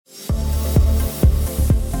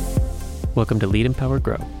Welcome to Lead, Empower,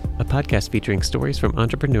 Grow, a podcast featuring stories from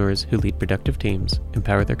entrepreneurs who lead productive teams,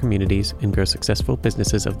 empower their communities, and grow successful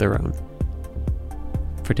businesses of their own.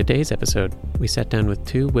 For today's episode, we sat down with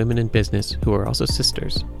two women in business who are also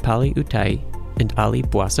sisters, Pali Uttai and Ali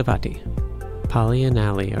Boisavati. Pali and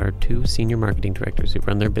Ali are two senior marketing directors who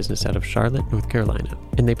run their business out of Charlotte, North Carolina,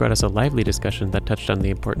 and they brought us a lively discussion that touched on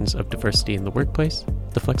the importance of diversity in the workplace,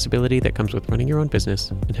 the flexibility that comes with running your own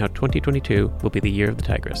business, and how 2022 will be the year of the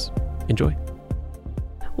tigress. Enjoy.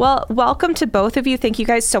 Well, welcome to both of you. Thank you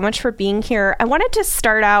guys so much for being here. I wanted to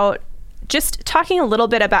start out just talking a little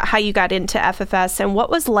bit about how you got into FFS and what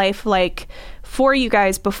was life like for you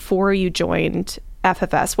guys before you joined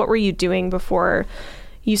FFS? What were you doing before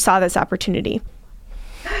you saw this opportunity?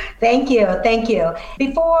 Thank you.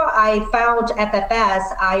 Before I found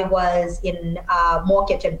FFS, I was in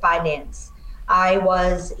mortgage and finance. I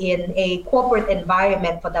was in a corporate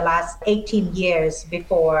environment for the last 18 years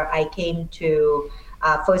before I came to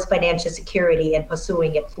First Financial Security and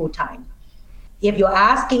pursuing it full time. If you're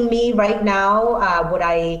asking me right now, would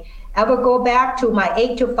I ever go back to my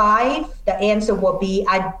 8 to 5? The answer will be,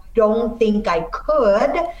 I don't think I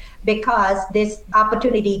could, because this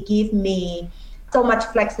opportunity gives me so much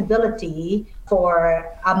flexibility for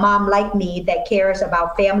a mom like me that cares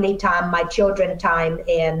about family time, my children time,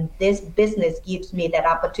 and this business gives me that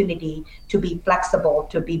opportunity to be flexible,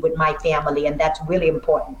 to be with my family, and that's really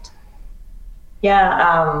important.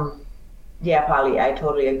 Yeah, Polly, I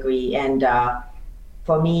totally agree. And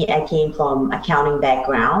for me, I came from accounting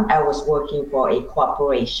background. I was working for a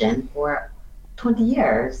corporation for 20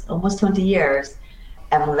 years, almost 20 years.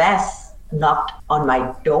 FFS knocked on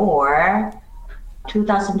my door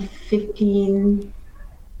 2015,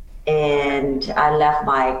 and I left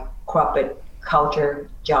my corporate culture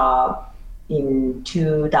job in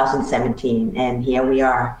 2017, and here we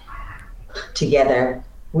are together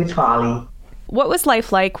with Holly. What was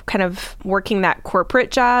life like kind of working that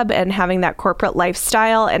corporate job and having that corporate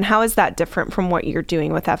lifestyle, and how is that different from what you're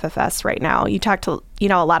doing with FFS right now? You talked a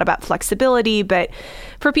lot about flexibility, but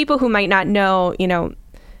for people who might not know,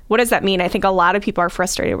 what does that mean? I think a lot of people are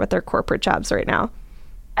frustrated with their corporate jobs right now.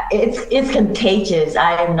 It's contagious.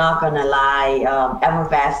 I am not going to lie.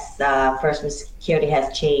 FFS, First Security,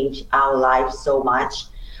 has changed our lives so much.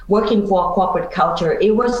 Working for corporate culture,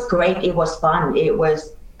 it was great. It was fun.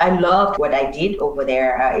 I loved what I did over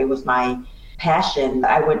there. It was my passion.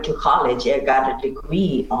 I went to college. I got a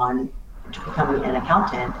degree to become an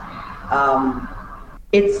accountant.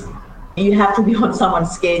 You have to be on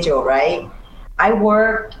someone's schedule, right? I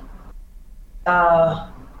worked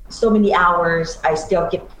so many hours, I still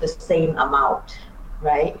get the same amount,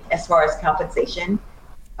 right? As far as compensation.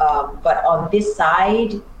 But on this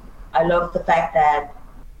side, I love the fact that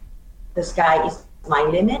the sky is my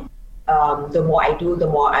limit. The more I do, the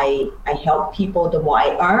more I help people, the more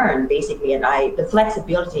I earn, basically. And the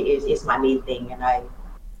flexibility is my main thing. And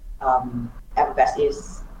FFS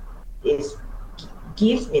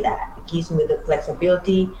gives me that. It gives me the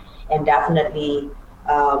flexibility and definitely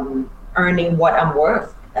earning what I'm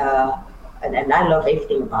worth. And I love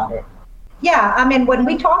everything about it. Yeah, I mean, when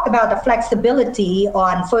we talk about the flexibility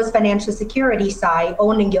on First Financial Security side,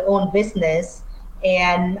 owning your own business,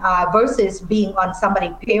 and versus being on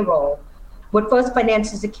somebody's payroll. With First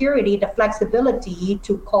Financial Security, the flexibility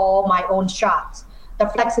to call my own shots, the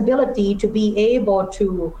flexibility to be able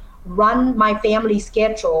to run my family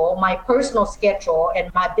schedule, my personal schedule,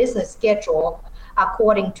 and my business schedule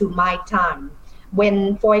according to my time.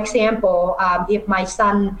 When, for example, if my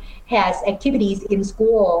son has activities in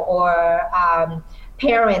school or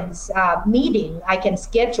parents meeting, I can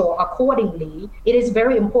schedule accordingly. It is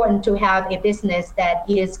very important to have a business that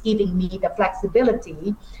is giving me the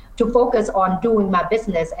flexibility to focus on doing my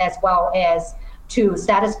business as well as to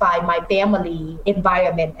satisfy my family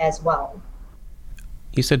environment as well.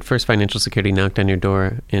 You said First Financial Security knocked on your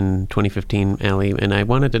door in 2015, Ali, and I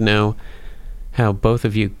wanted to know how both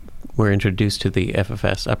of you were introduced to the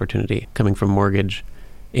FFS opportunity, coming from mortgage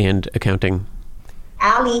and accounting.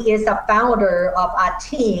 Ali is a founder of our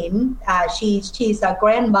team. She's a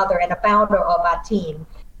grandmother and a founder of our team.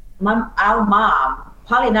 Our mom,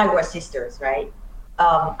 Polly and I were sisters, right?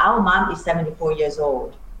 Our mom is 74 years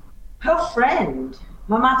old. Her friend,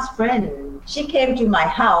 my mom's friend, she came to my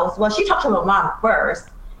house. Well, she talked to her mom first.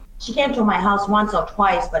 She came to my house once or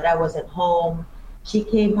twice, but I wasn't home. She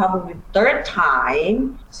came probably third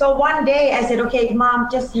time. So one day I said, okay, Mom,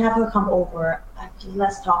 just have her come over.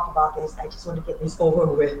 Let's talk about this. I just want to get this over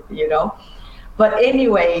with, But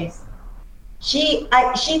anyways, she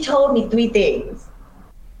told me 3 things.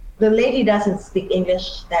 The lady doesn't speak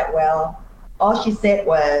English that well. All she said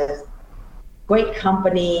was, great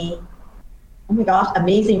company, oh my gosh,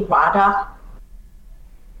 amazing product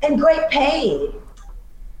and great pay.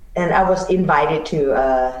 And I was invited to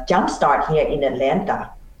Jumpstart here in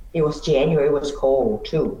Atlanta. It was January, it was cold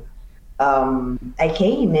too. I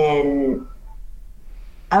came and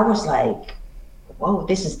I was like, whoa,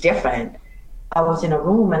 this is different. I was in a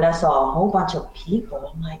room and I saw a whole bunch of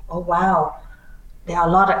people. I'm like, oh wow, there are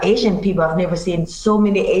a lot of Asian people. I've never seen so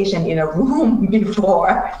many Asian in a room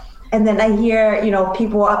before. And then I hear,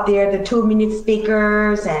 people up there, the 2-minute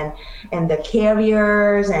speakers and the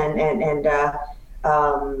carriers and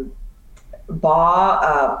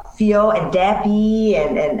Phil and Debbie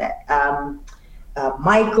and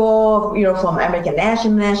Michael, from American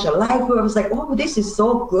National Life Group. I was like, oh, this is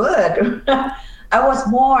so good. I was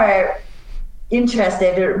more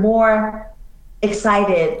interested, more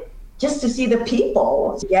excited just to see the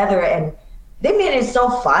people together, and they made it so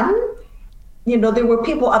fun. There were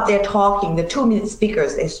people up there talking, the 2-minute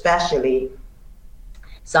speakers especially.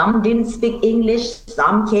 Some didn't speak English,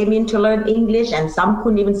 some came in to learn English, and some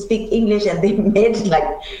couldn't even speak English, and they made like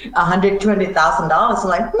 $120,000.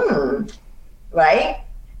 Like, right?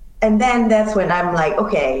 And then that's when I'm like,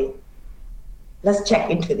 okay, let's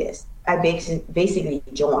check into this. I basically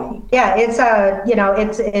joined. Yeah, it's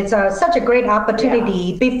such a great opportunity.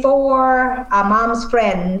 Yeah. Before our mom's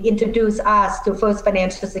friend introduced us to First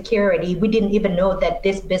Financial Security, we didn't even know that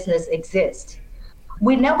this business exists.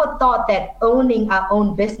 We never thought that owning our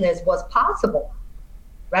own business was possible,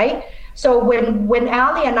 right? So when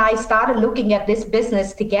Ali and I started looking at this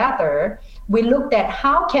business together, we looked at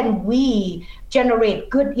how can we generate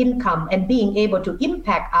good income and being able to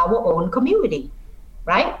impact our own community,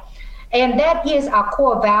 right? And that is our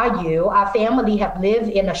core value. Our family have lived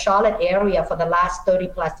in the Charlotte area for the last 30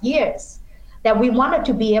 plus years, that we wanted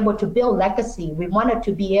to be able to build legacy. We wanted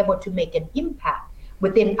to be able to make an impact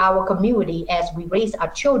within our community as we raise our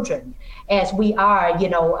children, as we are,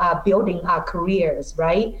 building our careers,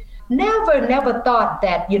 right? Never thought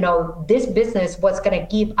that, this business was going to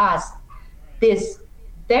give us this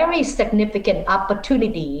very significant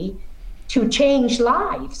opportunity to change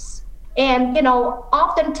lives. And,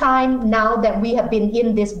 oftentimes now that we have been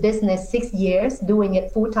in this business 6 years, doing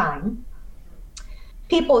it full time,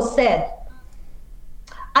 people said,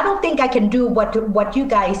 I don't think I can do what you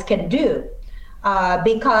guys can do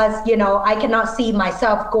because, I cannot see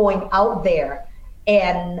myself going out there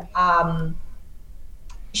and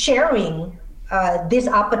sharing this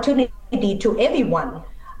opportunity to everyone.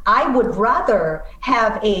 I would rather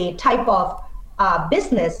have a type of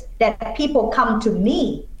business that people come to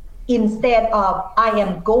me instead of I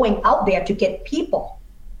am going out there to get people.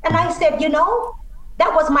 And I said,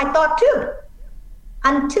 that was my thought too.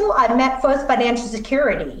 Until I met First Financial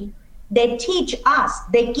Security, they teach us,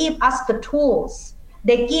 they give us the tools,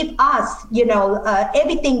 they give us,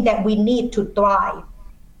 everything that we need to thrive.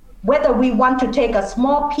 Whether we want to take a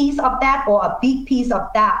small piece of that or a big piece of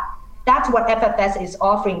that, that's what FFS is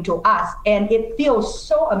offering to us. And it feels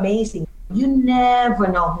so amazing. You never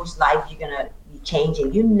know whose life you're going to be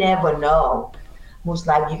changing. You never know whose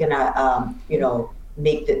life you're going to,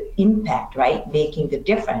 make the impact, right? Making the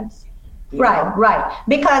difference. Right.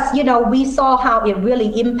 Because, we saw how it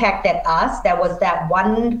really impacted us. There was that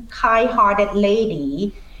one kind-hearted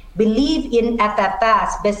lady believed in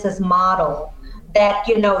FFS business model that,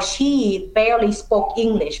 she barely spoke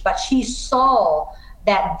English, but she saw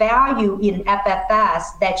that value in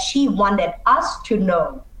FFS that she wanted us to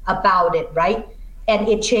know about it, right? And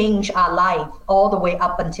it changed our life all the way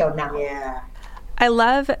up until now. Yeah. I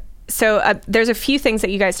love, there's a few things that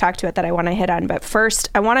you guys talked about that I want to hit on. But first,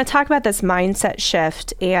 I want to talk about this mindset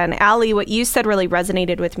shift. And Ali, what you said really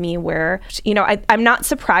resonated with me where, I'm not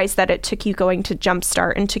surprised that it took you going to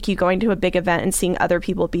Jumpstart and took you going to a big event and seeing other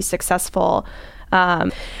people be successful.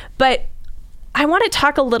 But I want to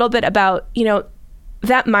talk a little bit about,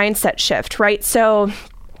 that mindset shift, right? So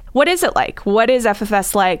what is it like? What is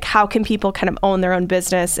FFS like? How can people kind of own their own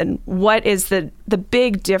business? And what is the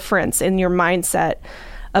big difference in your mindset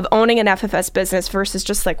of owning an FFS business versus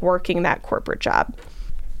just like working that corporate job?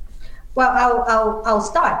 Well, I'll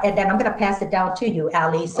start, and then I'm going to pass it down to you,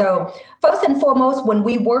 Ali. So first and foremost, when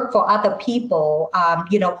we work for other people,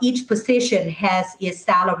 each position has its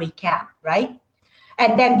salary cap, right?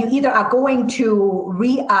 And then you either are going to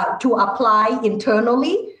apply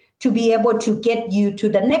internally to be able to get you to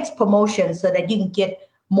the next promotion so that you can get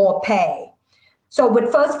more pay. So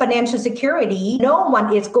with First Financial Security, no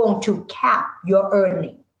one is going to cap your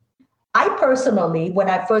earning. I personally, when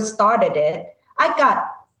I first started it, I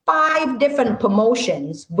got 5 different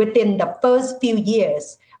promotions within the first few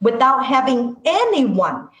years without having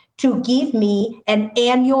anyone to give me an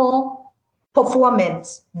annual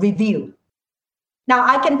performance review. Now,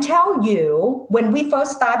 I can tell you, when we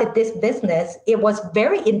first started this business, it was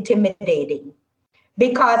very intimidating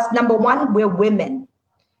because, number one, we're women.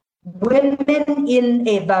 Women in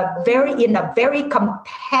a very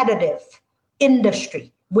competitive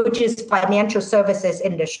industry, which is financial services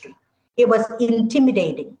industry. It was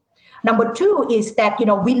intimidating. Number two is that,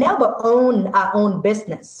 we never owned our own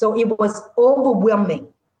business. So it was overwhelming.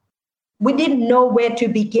 We didn't know where to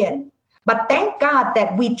begin. But thank God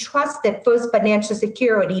that we trusted First Financial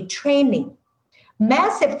Security training,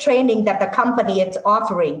 massive training that the company is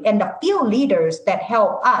offering, and the field leaders that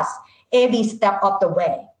help us every step of the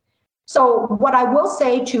way. So what I will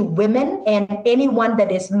say to women and anyone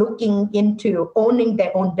that is looking into owning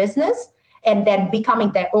their own business and then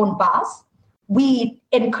becoming their own boss, we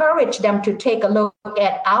encourage them to take a look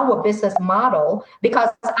at our business model, because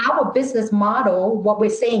our business model, what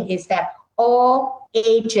we're saying is that all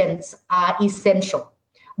agents are essential.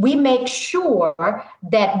 We make sure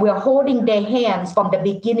that we're holding their hands from the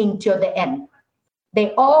beginning to the end.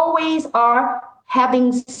 They always are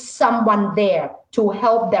having someone there to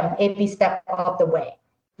help them every step of the way,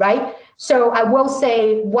 right? So I will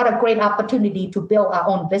say, what a great opportunity to build our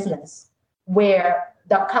own business where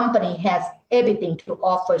the company has everything to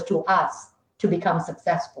offer to us to become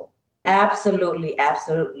successful. Absolutely,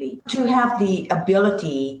 absolutely. To have the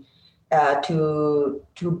ability to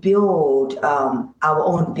build our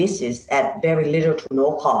own business at very little to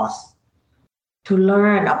no cost, to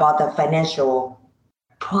learn about the financial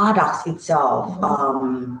products itself,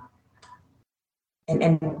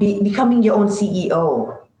 and becoming your own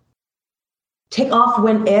CEO. Take off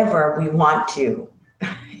whenever we want to,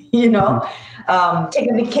 take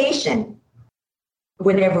a vacation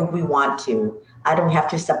whenever we want to. I don't have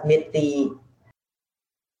to submit the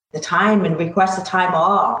time and request the time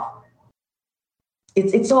off.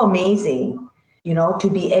 It's so amazing, to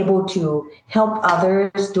be able to help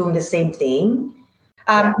others doing the same thing.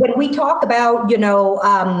 When we talk about,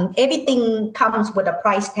 everything comes with a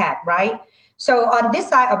price tag, right? So on this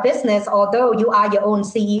side of business, although you are your own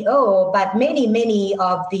CEO, but many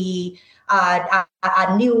of the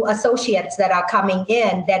new associates that are coming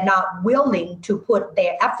in, they're not willing to put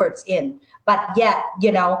their efforts in. But yet,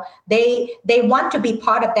 they want to be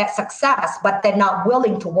part of that success, but they're not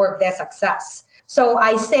willing to work their success. So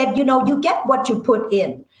I said, you get what you put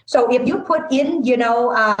in. So if you put in,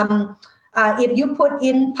 if you put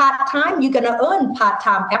in part-time, you're going to earn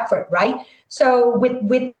part-time effort, right? So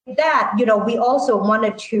with that, we also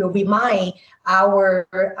wanted to remind our,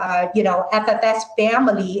 FFS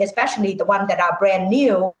family, especially the one that are brand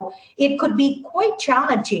new, it could be quite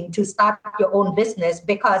challenging to start your own business,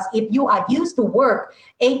 because if you are used to work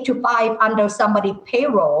 8 to 5 under somebody's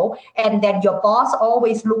payroll, and then your boss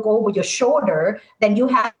always look over your shoulder, then you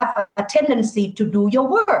have a tendency to do your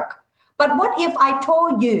work. But what if I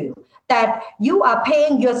told you that you are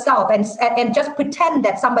paying yourself and just pretend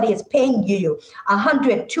that somebody is paying you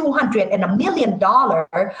 $100, $200, and $1 million,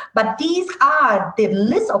 but these are the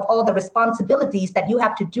list of all the responsibilities that you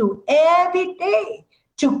have to do every day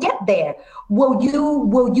to get there. Will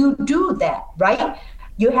you do that, right?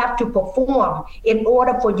 You have to perform in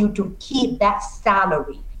order for you to keep that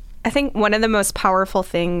salary. I think one of the most powerful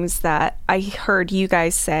things that I heard you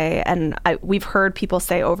guys say, and we've heard people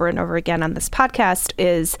say over and over again on this podcast,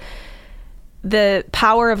 is the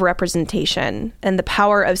power of representation and the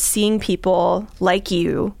power of seeing people like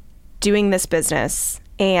you doing this business.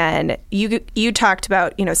 And you talked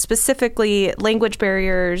about, specifically language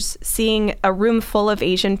barriers, seeing a room full of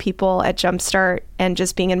Asian people at Jumpstart and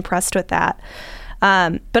just being impressed with that.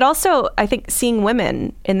 But also, I think seeing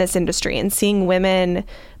women in this industry and seeing women,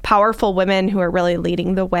 powerful women who are really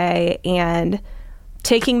leading the way and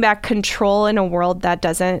taking back control in a world that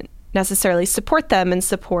doesn't necessarily support them and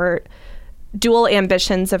support dual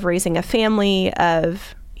ambitions of raising a family,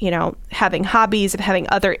 of, having hobbies, of having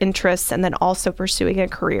other interests, and then also pursuing a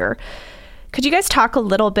career. Could you guys talk a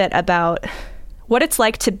little bit about what it's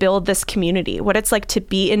like to build this community, what it's like to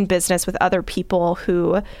be in business with other people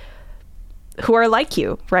who are like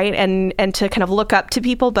you, right? And to kind of look up to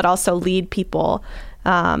people, but also lead people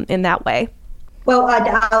in that way? Well,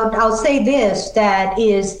 I'll say this, that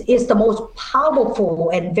is the most powerful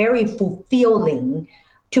and very fulfilling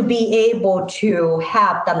to be able to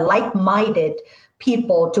have the like-minded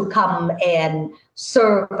people to come and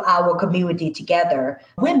serve our community together.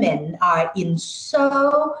 Women are in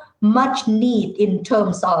so much need in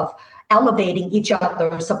terms of elevating each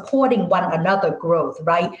other, supporting one another growth,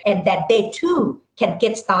 right? And that they too can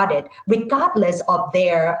get started regardless of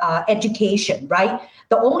their education, right?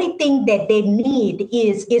 The only thing that they need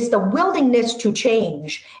is the willingness to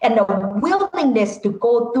change and the willingness to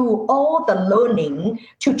go through all the learning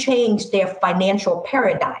to change their financial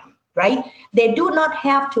paradigm, right? They do not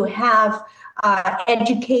have to have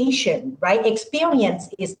education, right? Experience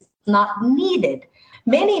is not needed.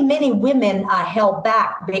 Many women are held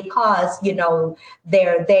back because,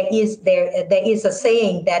 there is a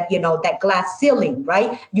saying that, that glass ceiling,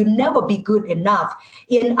 right? You never be good enough.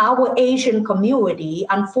 In our Asian community,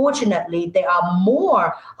 unfortunately, there are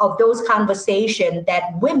more of those conversations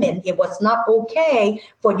that women, it was not okay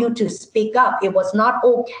for you to speak up. It was not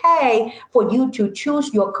okay for you to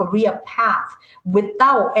choose your career path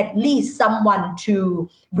without at least someone to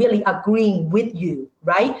really agreeing with you,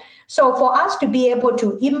 right? So for us to be able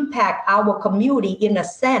to impact our community in a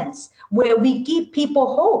sense where we give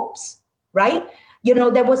people hopes, right?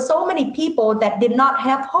 There were so many people that did not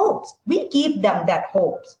have hopes. We give them that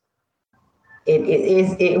hopes.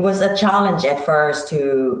 It was a challenge at first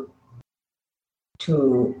to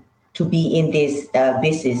be in this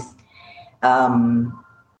business.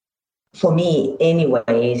 For me,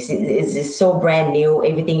 anyways, it's so brand new.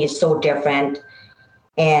 Everything is so different,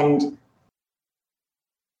 and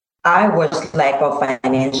I was lack of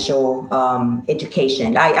financial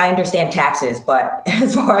education. I understand taxes, but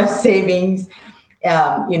as far as savings,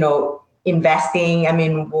 investing,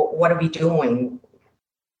 what are we doing?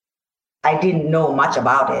 I didn't know much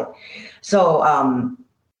about it. So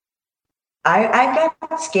I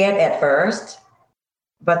got scared at first,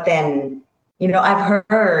 but then, I've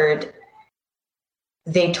heard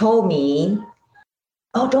they told me,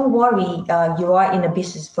 oh, don't worry, you are in a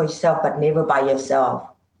business for yourself, but never by yourself.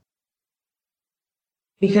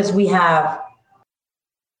 Because we have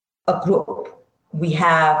a group, we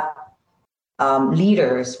have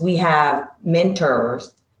leaders, we have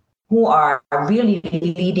mentors who are really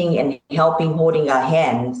leading and helping, holding our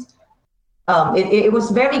hands. It was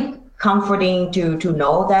very comforting to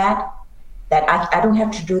know that I don't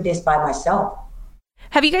have to do this by myself.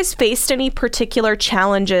 Have you guys faced any particular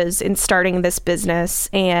challenges in starting this business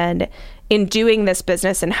and in doing this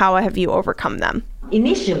business, and how have you overcome them?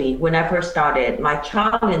 Initially, when I first started, my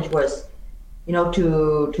challenge was,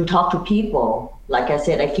 to talk to people. Like I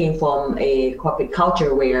said, I came from a corporate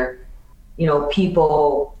culture where,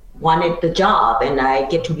 people wanted the job, and I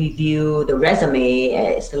get to review the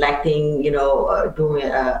resume, selecting, doing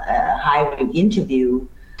a hiring interview.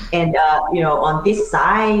 And, on this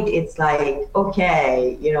side, it's like,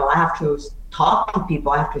 okay, I have to talk to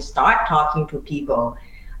people. I have to start talking to people.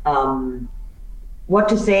 What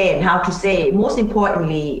to say and how to say. Most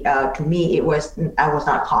importantly, to me, I was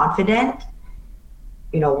not confident.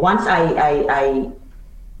 Once I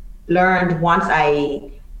learned, once I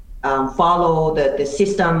follow the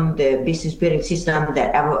system, the business building system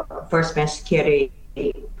that our First Financial Security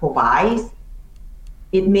provides,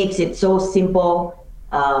 it makes it so simple,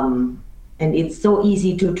 and it's so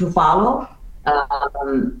easy to follow.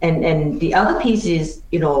 And the other piece is,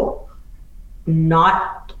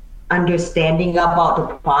 not understanding about the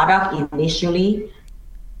product initially.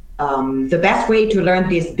 The best way to learn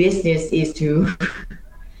this business is to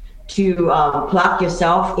plug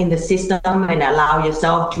yourself in the system and allow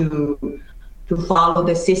yourself to follow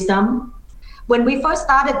the system. When we first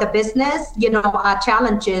started the business, our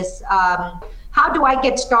challenge is, how do I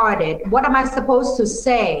get started? What am I supposed to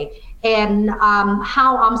say? And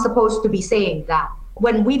how I'm supposed to be saying that.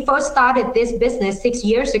 When we first started this business 6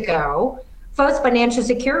 years ago, First Financial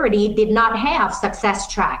Security did not have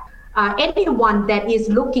Success Track. Anyone that is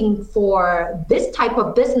looking for this type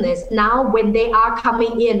of business now, when they are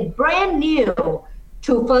coming in brand new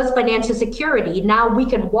to First Financial Security, now we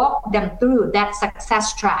can walk them through that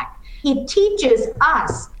Success Track. It teaches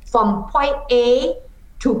us from point A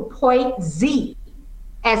to point Z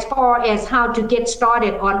as far as how to get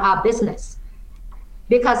started on our business.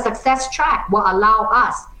 Because Success Track will allow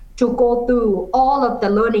us to go through all of the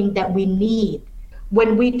learning that we need.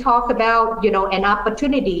 When we talk about, an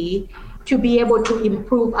opportunity to be able to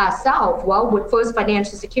improve ourselves, well, with First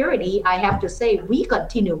Financial Security, I have to say we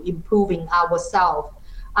continue improving ourselves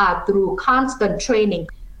through constant training.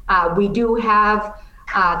 We do have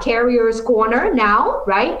Carrier's Corner now,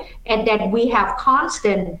 right? And then we have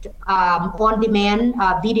constant on-demand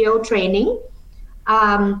video training.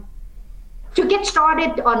 To get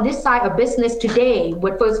started on this side of business today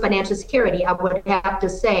with First Financial Security, I would have to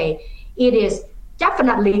say it is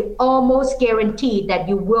definitely almost guaranteed that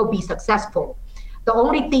you will be successful. The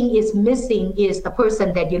only thing is missing is the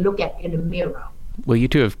person that you look at in the mirror. Well, you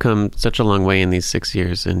two have come such a long way in these 6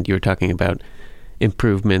 years, and you were talking about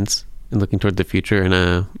improvements and looking toward the future.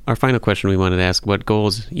 And our final question, we wanted to ask what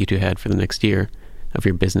goals you two had for the next year of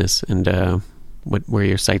your business, and where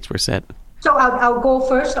your sights were set. So I'll go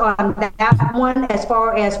first on that one. As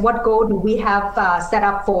far as what goal do we have set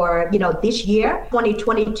up for this year,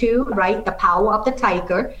 2022, right? The power of the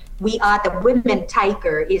tiger. We are the women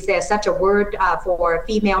tiger. Is there such a word for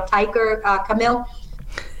female tiger, Camille?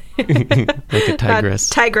 Like a tigress.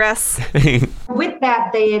 Tigress. With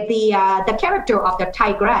that, the character of the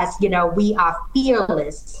tigress, we are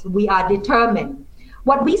fearless. We are determined.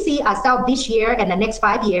 What we see ourselves this year and the next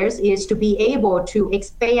 5 years is to be able to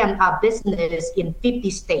expand our business in 50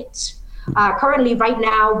 states. Currently, right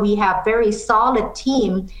now, we have very solid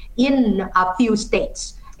team in a few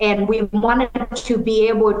states. And we wanted to be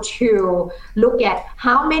able to look at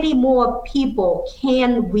how many more people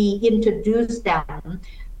can we introduce them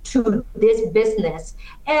to this business.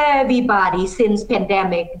 Everybody since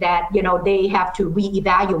pandemic that, they have to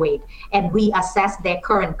reevaluate and reassess their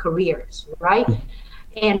current careers, right?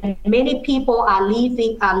 And many people are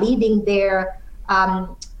leaving their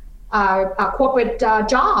corporate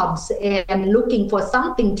jobs and looking for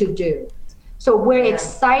something to do. So we're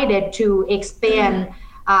excited to expand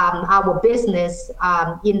our business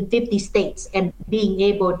in 50 states and being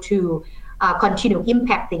able to continue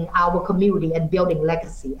impacting our community and building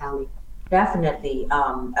legacy, Ali. Definitely.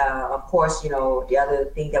 Of course, the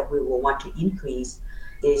other thing that we will want to increase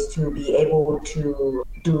is to be able to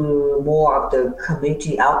do more of the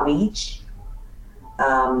community outreach,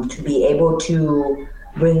 to be able to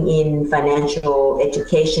bring in financial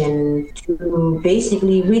education, to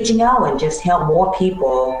basically reaching out and just help more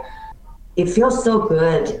people. It feels so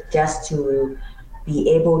good just to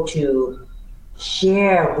be able to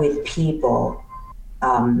share with people,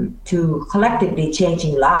 to collectively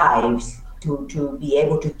changing lives, to be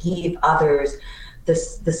able to give others the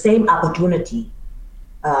same opportunity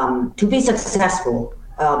to be successful,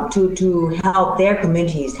 to help their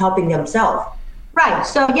communities, helping themselves. Right.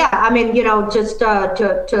 So, just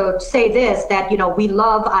to say this, that, we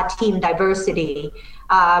love our team diversity.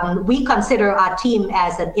 We consider our team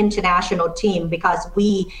as an international team because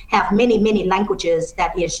we have many, many languages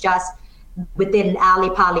that is just within Ali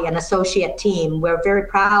Pali, an associate team. We're very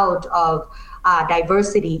proud of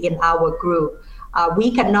diversity in our group.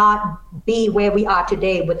 We cannot be where we are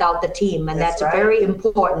today without the team, and that's right. Very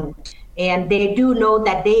important. And they do know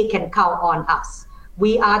that they can count on us.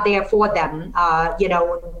 We are there for them.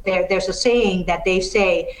 There's a saying that they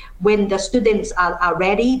say, when the students are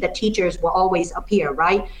ready, the teachers will always appear,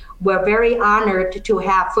 right? We're very honored to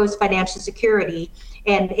have First Financial Security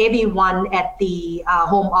and everyone at the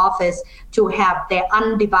home office to have their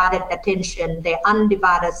undivided attention, their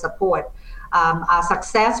undivided support. Our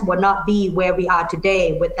success will not be where we are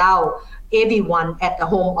today without everyone at the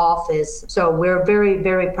home office. So we're very,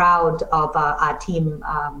 very proud of our team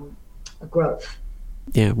growth.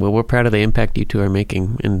 Yeah, well, we're proud of the impact you two are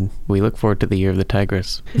making, and we look forward to the Year of the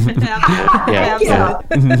Tigress. Yeah.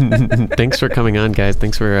 Thanks for coming on, guys.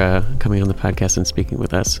 Thanks for coming on the podcast and speaking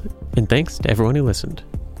with us. And thanks to everyone who listened.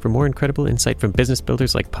 For more incredible insight from business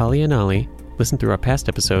builders like Polly and Ali, listen through our past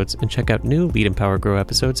episodes and check out new Lead, Empower, Grow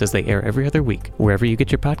episodes as they air every other week, wherever you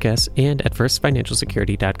get your podcasts and at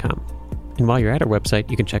firstfinancialsecurity.com. And while you're at our website,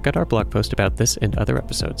 you can check out our blog post about this and other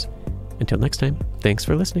episodes. Until next time, thanks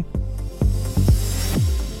for listening.